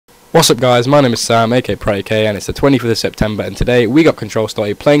What's up guys, my name is Sam, aka PrettyK, and it's the 25th of September, and today we got Control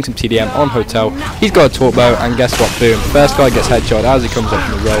Stotty playing some TDM on Hotel. He's got a torque bow, and guess what, boom, first guy gets headshot as he comes up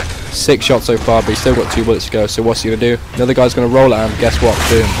from the roll. 6 shots so far, but he's still got 2 bullets to go, so what's he going to do? Another guy's going to roll at him, guess what,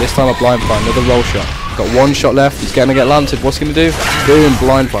 boom, this time a blind fire, another roll shot. Got 1 shot left, he's going to get landed, what's he going to do? Boom,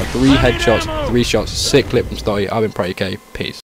 blind fire, 3 headshots, 3 shots, sick clip from Stotty. I've been PrettyK, peace.